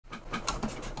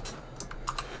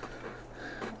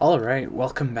Alright,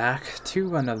 welcome back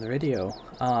to another video.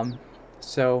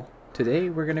 So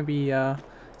today we're gonna be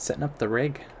setting up the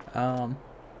rig. Sorry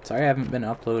I haven't been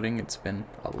uploading. It's been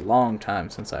a long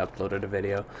time since I uploaded a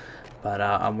video, but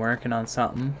I'm working on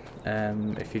something.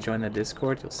 If you join the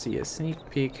Discord, you'll see a sneak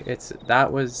peek.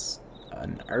 That was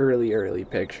an early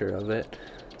picture of it,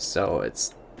 so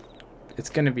it's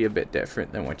gonna be a bit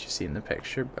different than what you see in the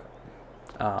picture,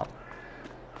 but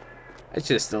it's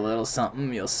just a little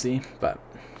something you'll see. But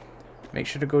make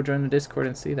sure to go join the Discord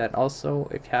and see that. Also,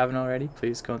 if you haven't already,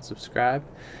 please go and subscribe.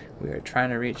 We are trying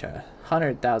to reach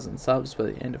 100,000 subs by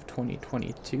the end of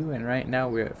 2022, and right now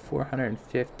we're at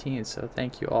 415, so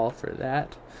thank you all for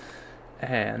that.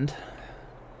 And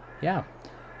yeah,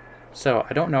 so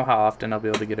I don't know how often I'll be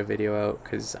able to get a video out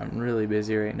because I'm really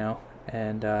busy right now,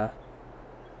 and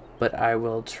but I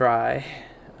will try,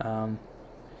 and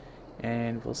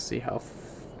we'll see how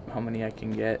many I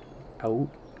can get out.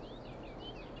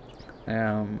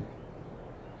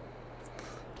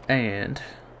 And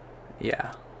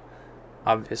yeah,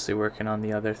 obviously working on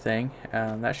the other thing.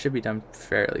 That should be done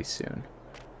fairly soon.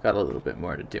 Got a little bit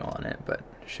more to do on it, but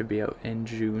should be out in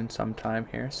June sometime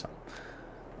here. So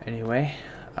anyway,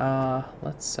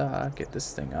 let's get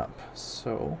this thing up.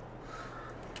 So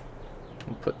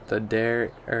we'll put the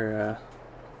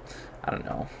I don't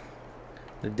know,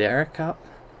 the derrick up.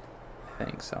 I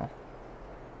think so.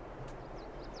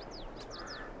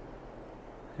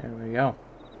 There we go.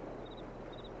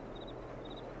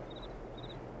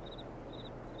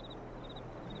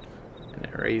 And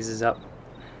it raises up.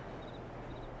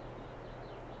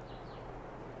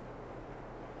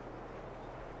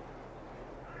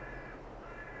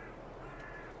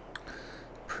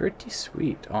 Pretty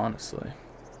sweet, honestly.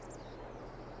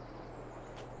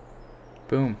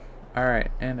 Boom.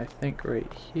 Alright, and I think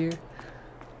right here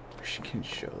we can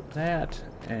show that,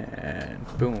 and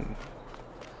boom.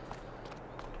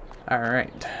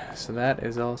 Alright, so that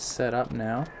is all set up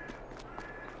now.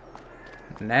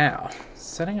 Now,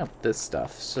 setting up this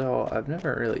stuff. So, I've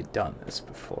never really done this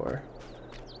before.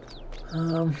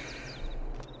 I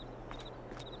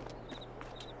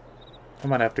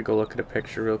might have to go look at a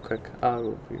picture real quick.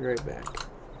 I'll be right back.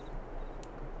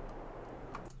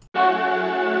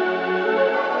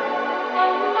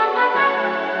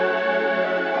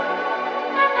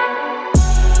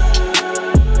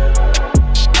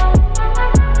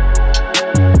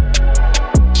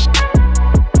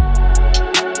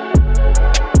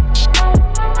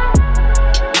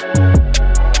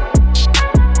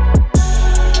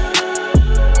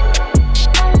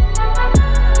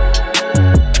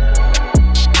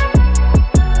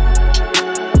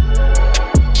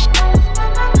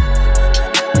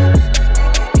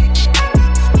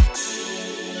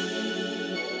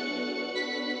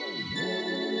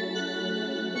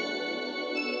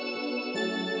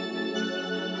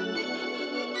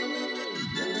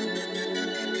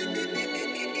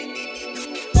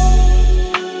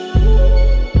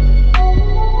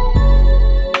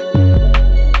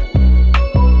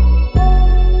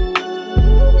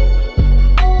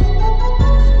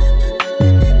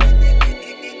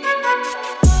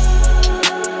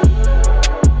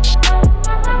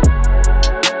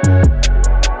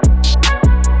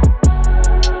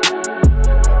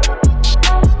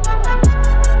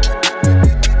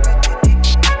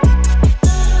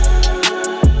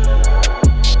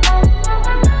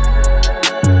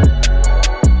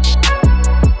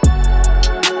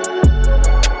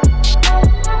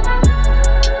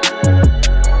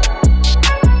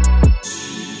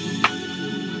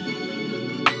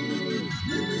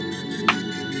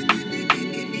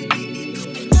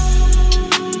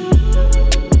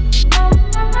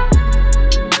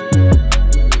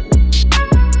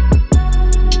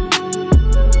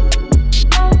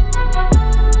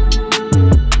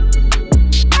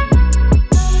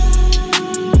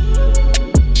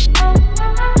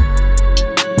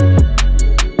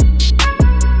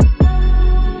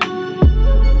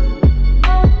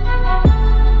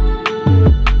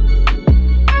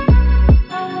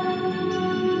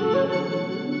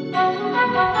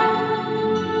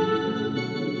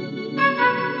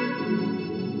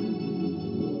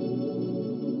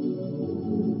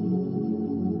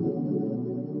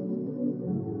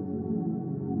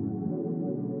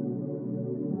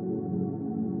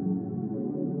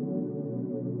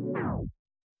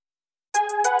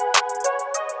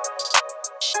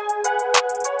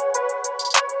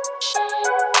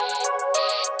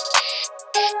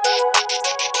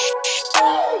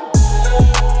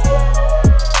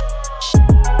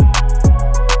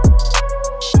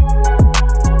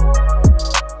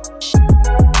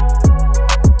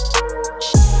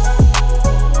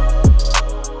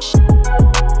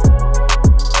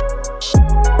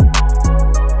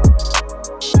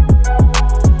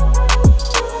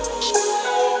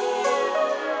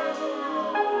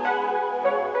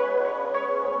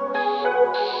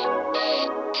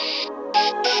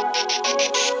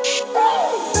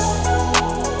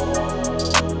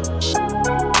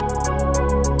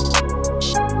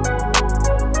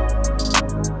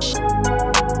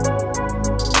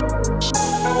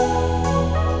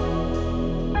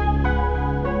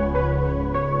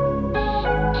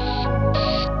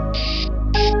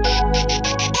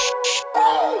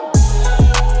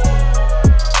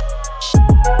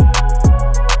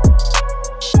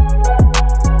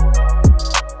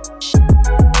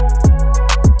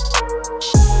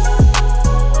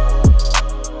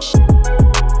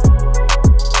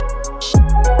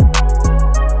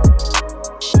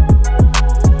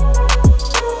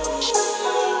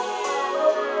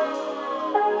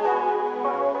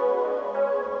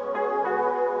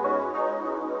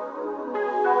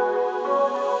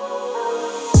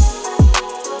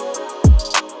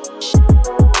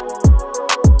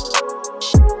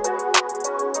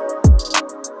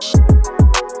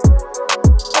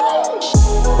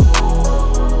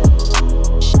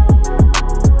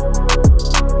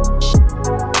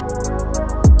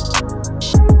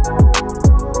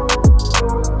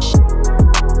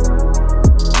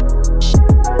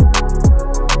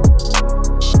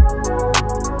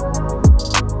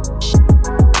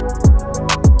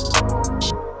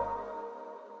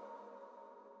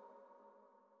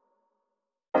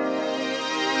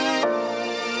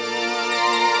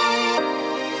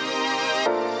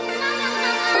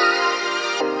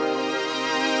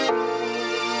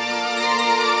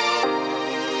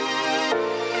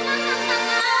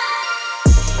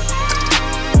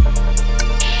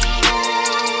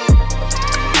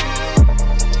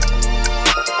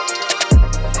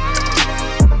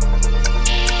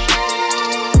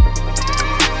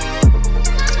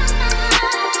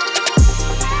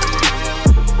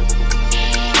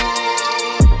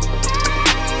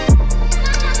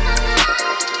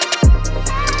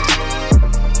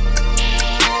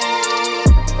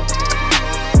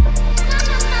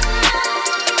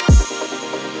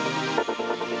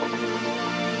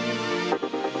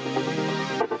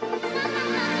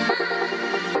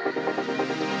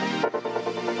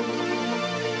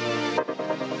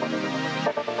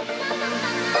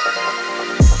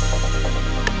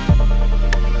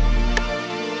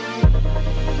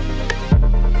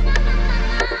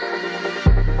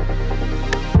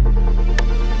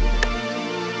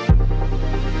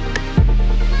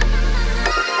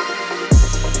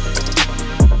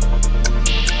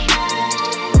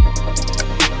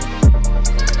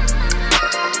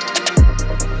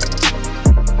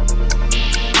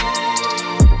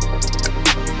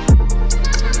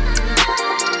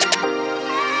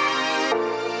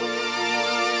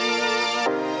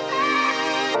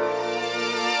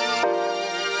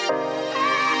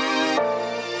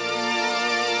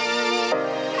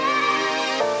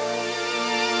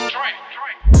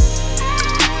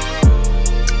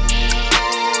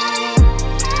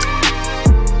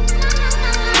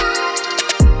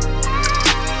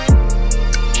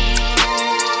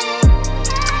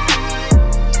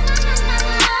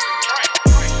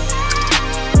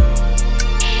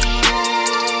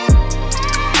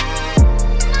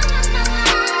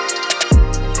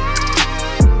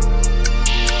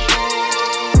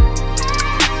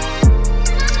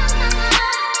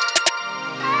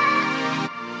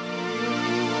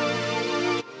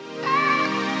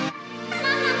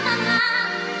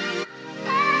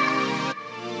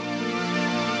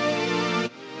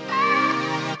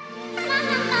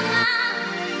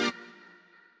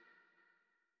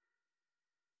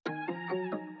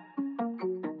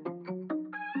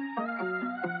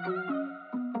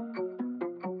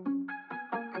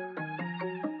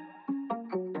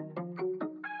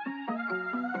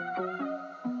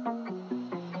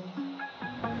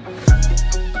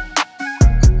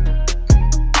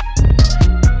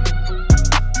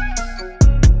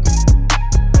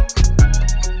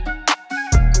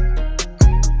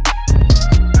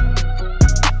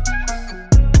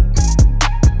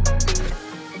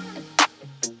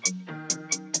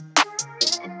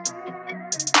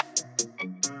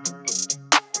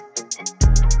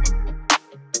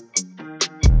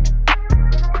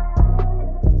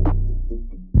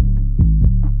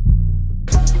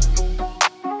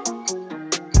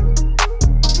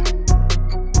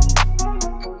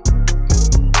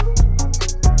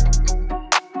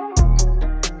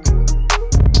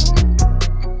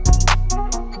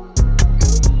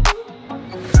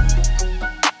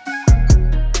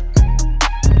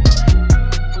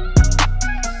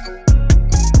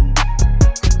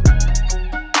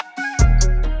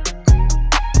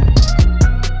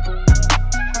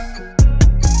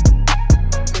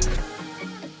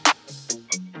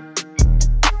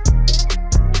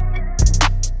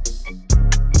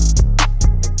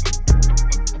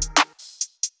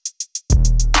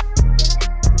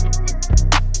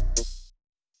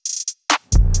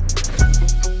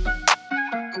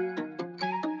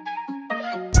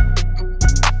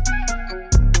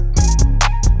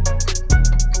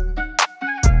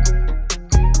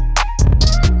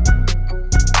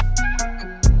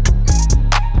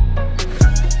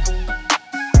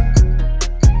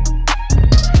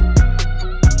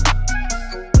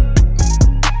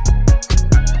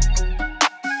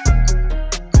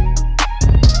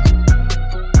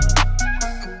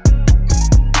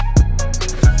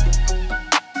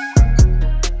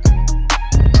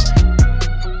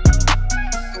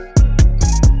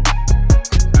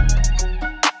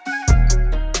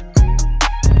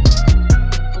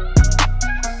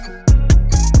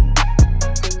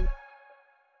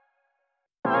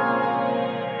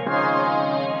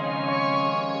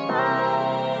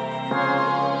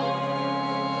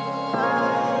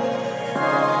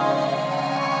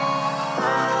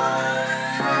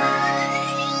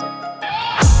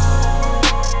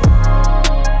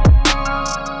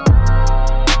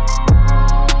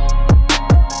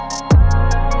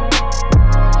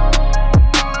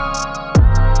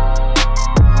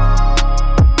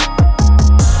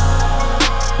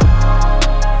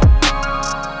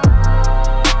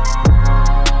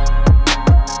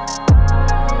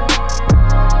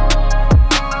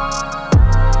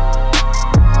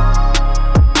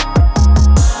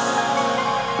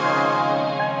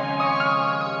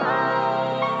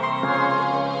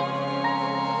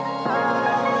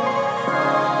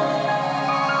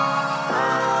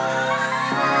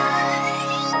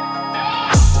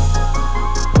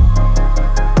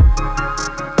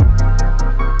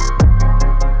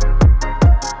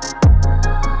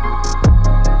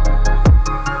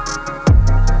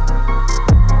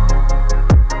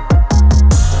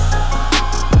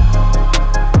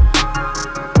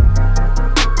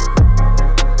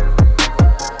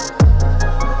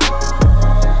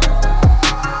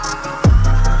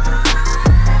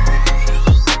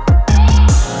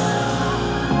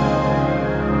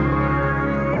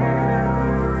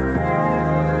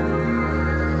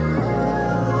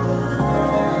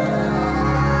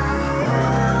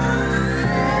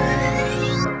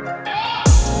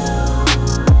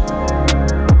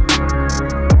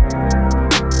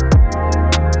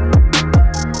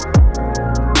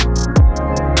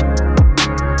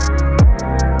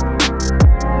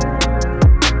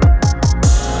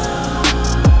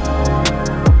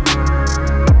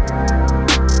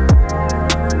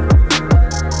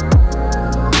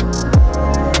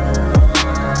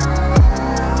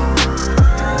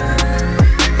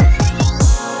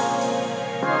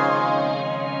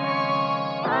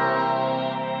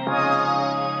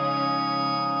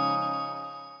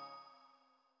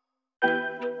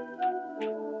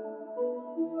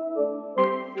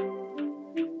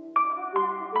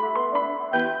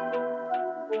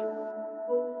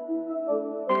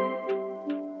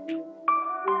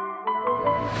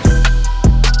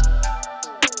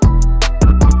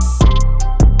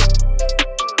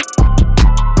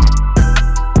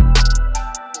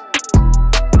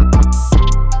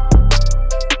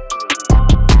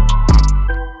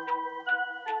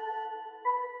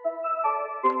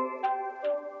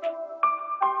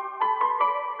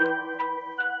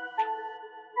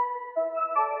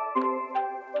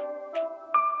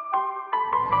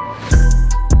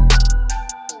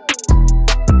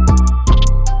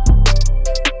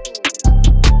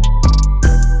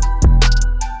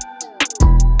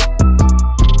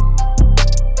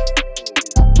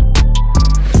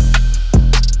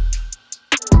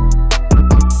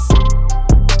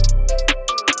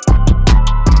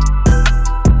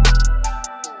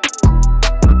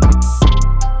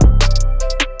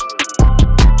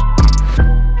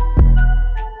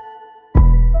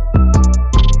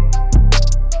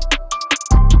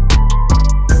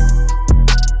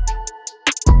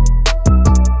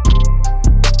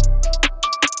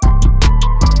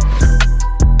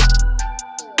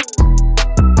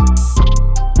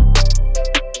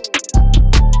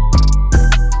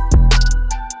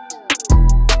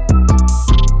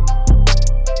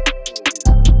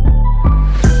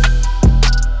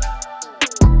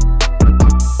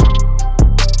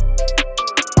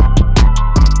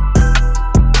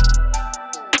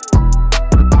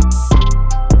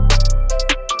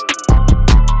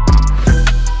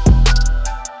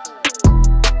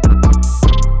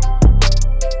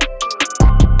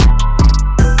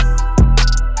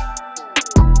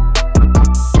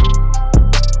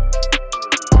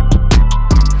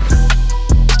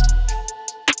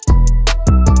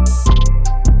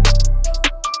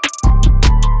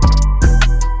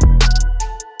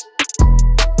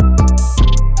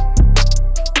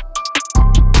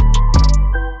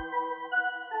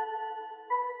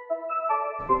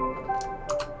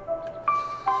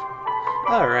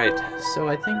 So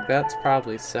I think that's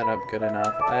probably set up good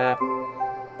enough.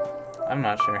 I'm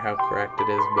not sure how correct it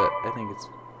is, but I think it's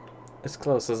as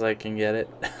close as I can get it.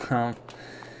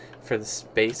 For the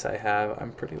space I have,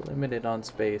 I'm pretty limited on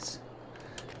space.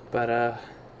 But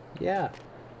yeah,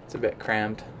 it's a bit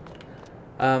crammed.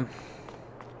 Well,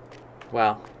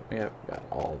 we have got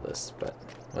all this, but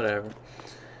whatever.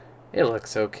 It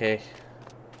looks okay.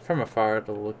 From afar,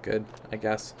 it'll look good, I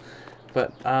guess.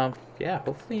 But yeah,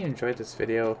 hopefully you enjoyed this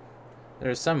video.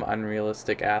 There's some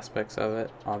unrealistic aspects of it,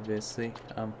 obviously.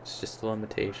 It's just the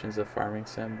limitations of farming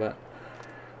sim, but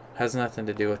has nothing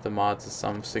to do with the mods as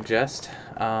some suggest.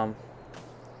 Yeah.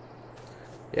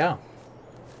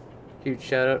 Huge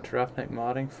shout out to Roughneck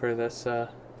Modding for this,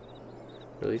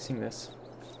 releasing this,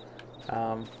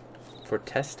 for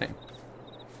testing.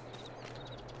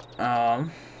 And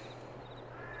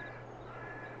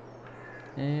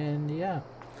yeah.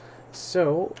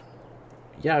 So,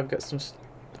 yeah, I've got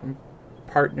I'm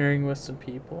partnering with some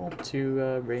people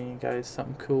to bring you guys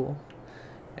something cool.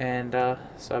 And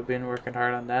so I've been working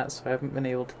hard on that, so I haven't been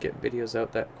able to get videos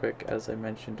out that quick, as I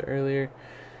mentioned earlier.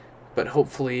 But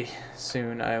hopefully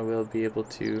soon I will be able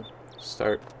to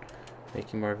start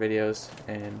making more videos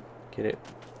and get it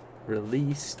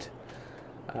released.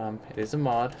 It is a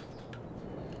mod.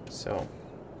 So,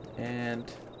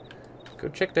 and go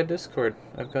check the Discord.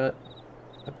 I've got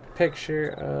a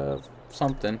picture of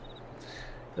something.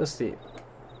 You'll see.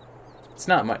 It's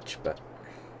not much, but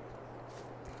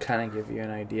kind of give you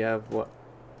an idea of what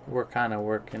we're kind of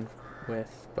working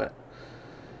with. But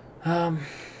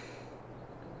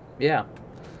yeah.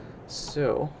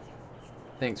 So,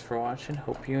 thanks for watching.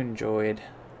 Hope you enjoyed,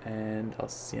 and I'll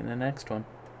see you in the next one.